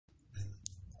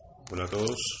Hola a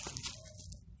todos,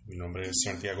 mi nombre es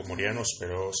Santiago Moriano,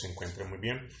 espero se encuentren muy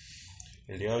bien.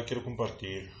 El día de hoy quiero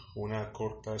compartir una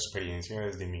corta experiencia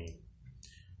desde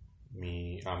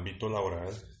mi ámbito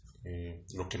laboral,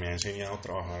 lo que me ha enseñado a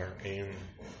trabajar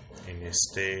en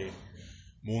este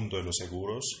mundo de los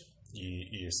seguros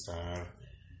y estar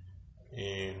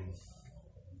y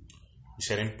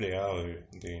ser empleado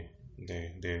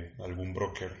de algún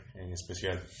broker en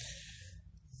especial.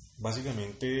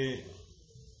 Básicamente,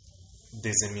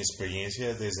 desde mi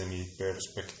experiencia, desde mi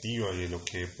perspectiva y de lo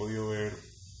que he podido ver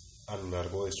a lo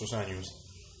largo de estos años,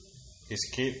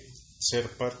 es que ser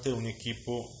parte de un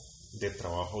equipo de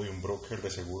trabajo de un broker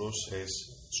de seguros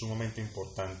es sumamente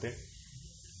importante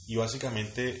y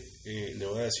básicamente le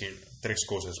voy a decir tres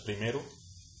cosas. Primero,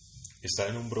 estar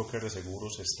en un broker de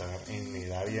seguros, estar en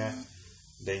el área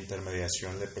de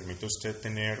intermediación le permite a usted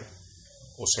tener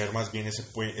o ser más bien ese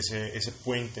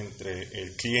puente entre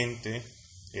el cliente,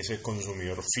 ese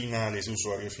consumidor final, ese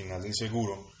usuario final del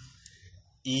seguro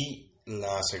y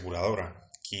la aseguradora,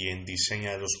 quien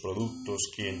diseña los productos,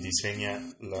 quien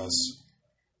diseña los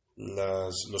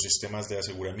sistemas de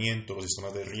aseguramiento, los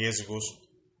sistemas de riesgos,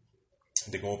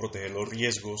 de cómo proteger los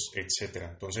riesgos, etc.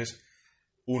 Entonces,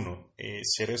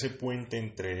 ser ese puente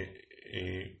entre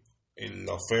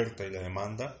la oferta y la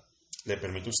demanda le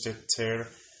permite a usted ser,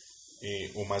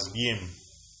 o más bien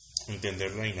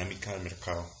entender la dinámica del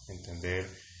mercado, entender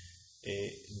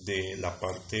de la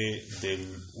parte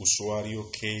del usuario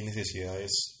qué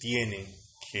necesidades tiene,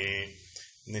 qué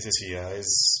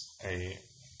necesidades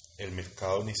el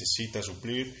mercado necesita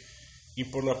suplir, y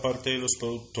por la parte de los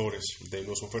productores, de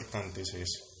los ofertantes,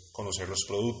 es conocer los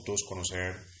productos,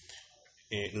 conocer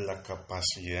la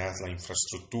capacidad, la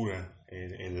infraestructura,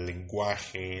 el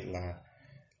lenguaje, el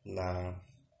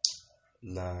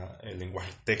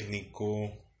lenguaje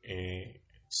técnico,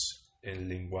 el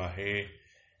lenguaje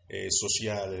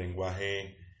social, el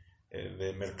lenguaje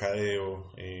de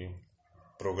mercadeo,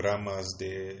 programas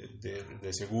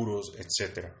de seguros,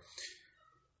 etc.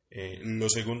 Lo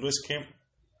segundo es que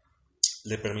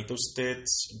le permite a usted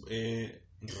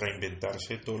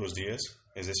reinventarse todos los días,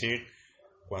 es decir,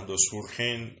 cuando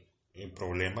surgen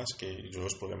problemas, que yo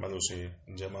los problemas los he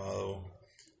llamado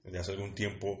desde hace algún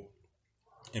tiempo,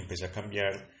 empecé a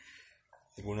cambiar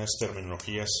algunas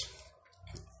terminologías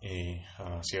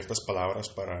a ciertas palabras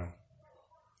para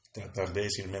tratar de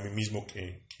decirme a mí mismo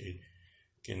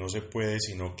que no se puede,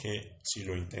 sino que si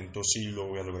lo intento sí lo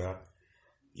voy a lograr.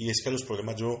 Y es que a los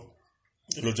problemas yo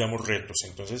los llamo retos.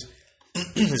 Entonces,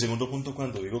 el segundo punto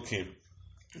cuando digo que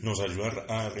nos ayuda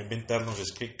a reinventarnos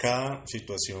es que cada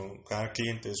situación, cada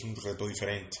cliente es un reto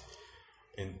diferente.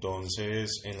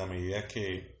 Entonces, en la medida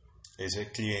que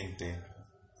ese cliente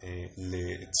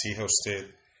le exija a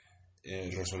usted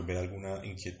resolver alguna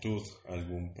inquietud,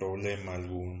 algún problema,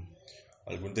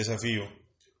 algún desafío,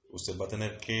 usted va a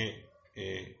tener que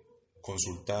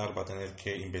consultar, va a tener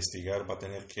que investigar, va a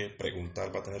tener que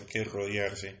preguntar, va a tener que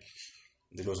rodearse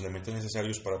de los elementos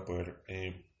necesarios para poder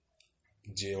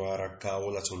llevar a cabo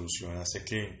la solución a este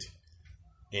cliente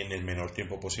en el menor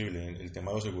tiempo posible. El tema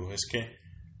de los seguros es que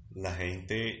la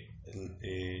gente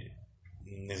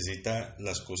necesita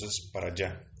las cosas para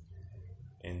allá.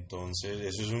 Entonces,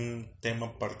 eso es un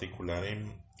tema particular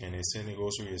en este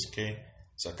negocio, y es que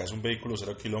sacas un vehículo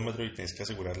 0 kilómetros y tienes que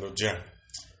asegurarlo ya.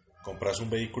 Compras un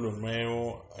vehículo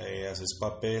nuevo, haces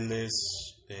papeles,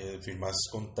 firmas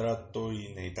contrato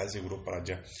y necesitas el seguro para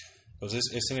allá. Entonces,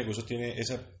 este negocio tiene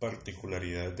esa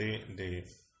particularidad de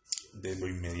lo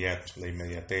inmediato, la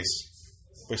inmediatez.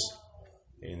 Pues,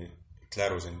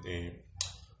 claro,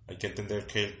 hay que entender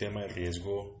que el tema de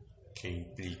riesgo que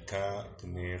implica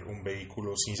tener un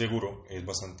vehículo sin seguro es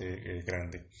bastante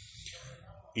grande.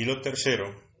 Y lo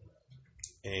tercero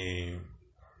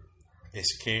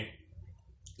es que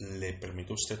le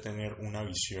permite a usted tener una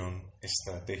visión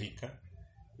estratégica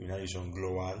y una visión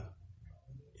global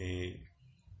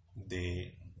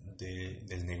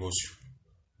del negocio.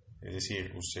 Es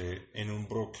decir, usted en un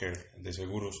broker de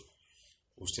seguros,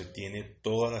 usted tiene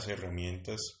todas las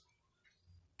herramientas,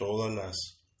 todas las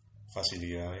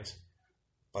facilidades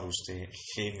para usted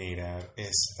generar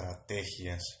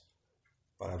estrategias,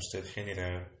 para usted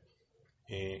generar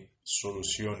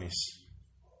soluciones,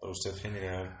 para usted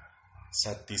generar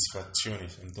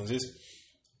satisfacciones. Entonces,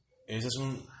 esas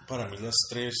son para mí los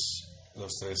tres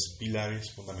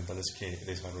pilares fundamentales que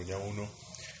desarrolla uno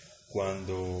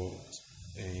cuando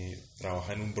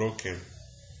trabaja en un broker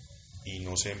y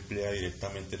no se emplea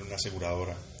directamente en una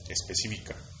aseguradora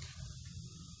específica.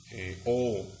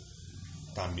 O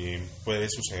también puede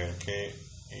suceder que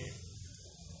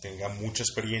tenga mucha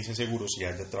experiencia en seguros y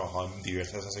haya trabajado en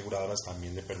diversas aseguradoras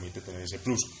también le permite tener ese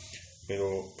plus.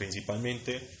 Pero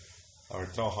principalmente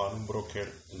haber trabajado en un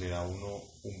broker le da a uno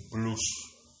un plus,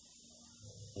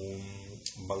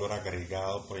 un valor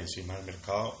agregado por encima del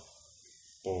mercado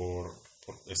por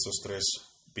estos tres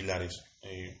pilares.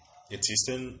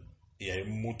 Existen y hay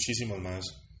muchísimos más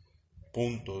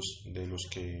puntos de los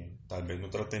que tal vez no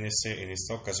trate en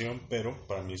esta ocasión, pero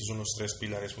para mí esos son los tres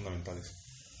pilares fundamentales.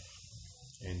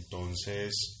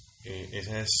 Entonces,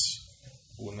 esa es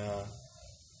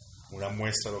una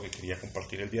muestra de lo que quería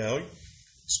compartir el día de hoy.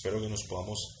 Espero que nos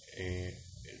podamos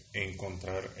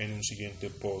encontrar en un siguiente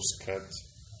podcast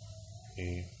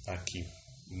aquí.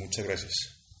 Muchas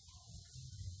gracias.